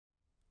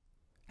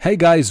Hey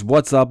guys,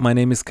 what's up? My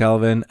name is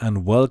Calvin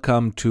and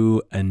welcome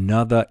to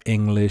another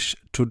English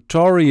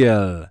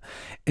tutorial.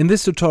 In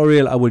this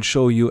tutorial I will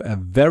show you a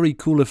very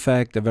cool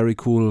effect, a very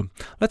cool,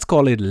 let's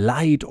call it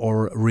light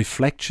or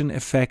reflection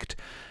effect.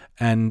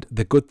 And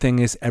the good thing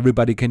is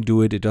everybody can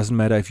do it. It doesn't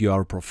matter if you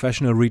are a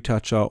professional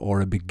retoucher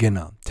or a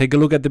beginner. Take a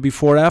look at the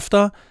before,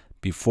 after,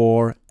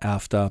 before,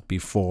 after,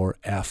 before,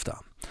 after.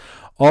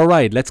 All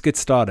right, let's get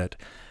started.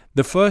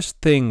 The first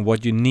thing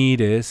what you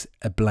need is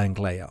a blank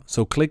layer.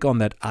 So click on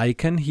that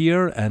icon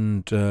here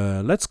and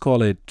let's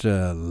call it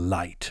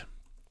light.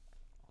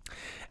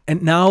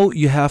 And now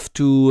you have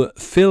to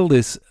fill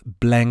this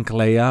blank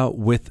layer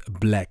with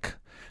black.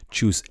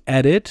 Choose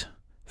edit,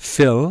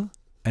 fill,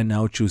 and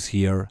now choose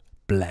here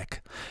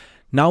black.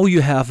 Now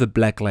you have a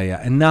black layer,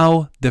 and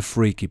now the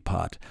freaky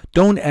part.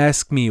 Don't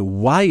ask me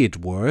why it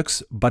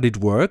works, but it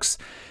works.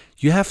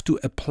 You have to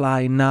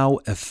apply now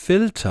a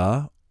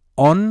filter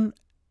on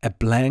a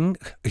black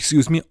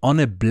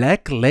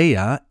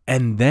layer,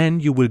 and then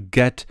you will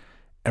get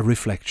a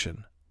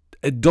reflection.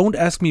 Don't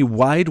ask me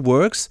why it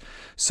works.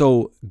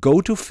 So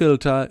go to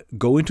filter,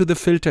 go into the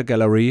filter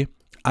gallery.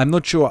 I'm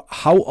not sure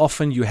how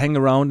often you hang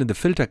around in the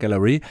filter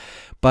gallery,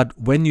 but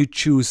when you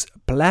choose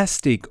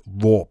plastic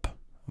warp,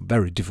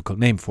 very difficult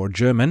name for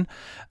German,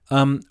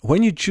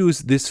 when you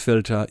choose this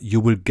filter,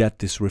 you will get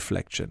this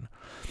reflection.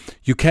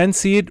 You can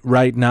see it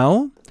right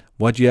now.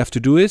 What you have to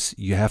do is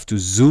you have to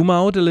zoom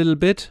out a little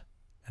bit.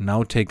 And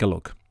now take a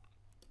look.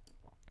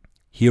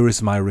 Here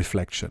is my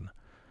reflection.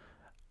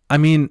 I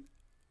mean,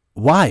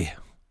 why?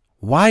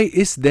 Why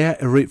is there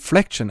a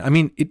reflection? I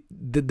mean,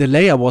 the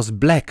layer was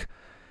black.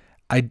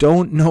 I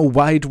don't know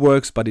why it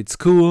works, but it's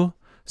cool.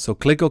 So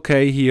click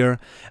OK here.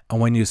 And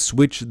when you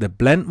switch the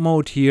blend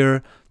mode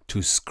here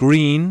to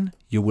screen,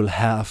 you will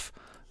have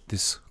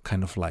this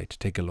kind of light.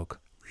 Take a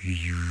look.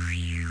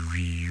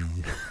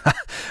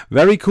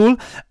 Very cool.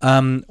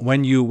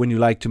 When you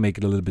like to make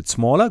it a little bit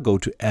smaller, go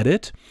to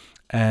Edit.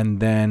 And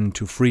then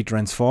to free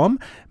transform,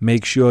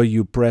 make sure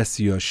you press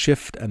your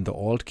Shift and the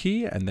Alt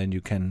key, and then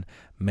you can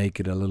make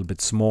it a little bit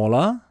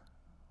smaller,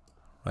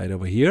 right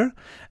over here.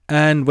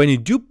 And when you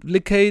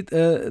duplicate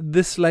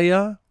this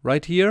layer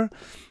right here,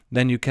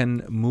 then you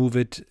can move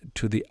it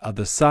to the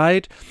other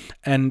side.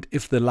 And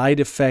if the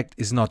light effect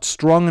is not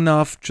strong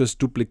enough, just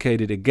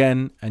duplicate it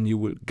again and you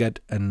will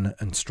get a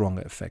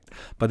stronger effect.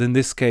 But in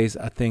this case,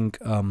 I think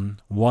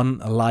one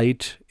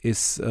light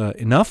is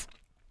enough.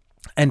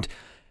 And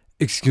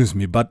excuse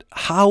me, but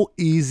how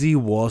easy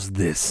was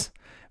this?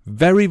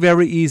 Very,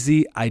 very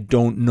easy. I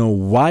don't know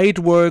why it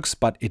works,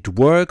 but it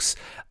works.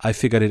 I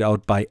figured it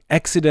out by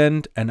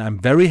accident and I'm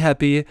very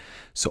happy.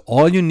 So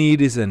all you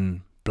need is a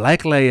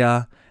black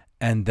layer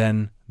and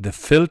then the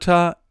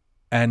filter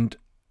and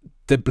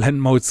the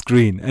blend mode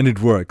screen, and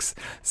it works.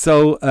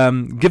 So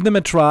give them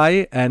a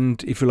try,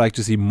 and if you like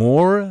to see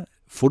more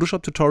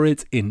Photoshop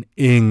tutorials in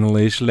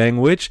English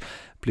language,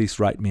 please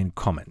write me a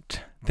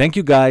comment. Thank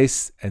you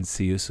guys and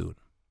see you soon.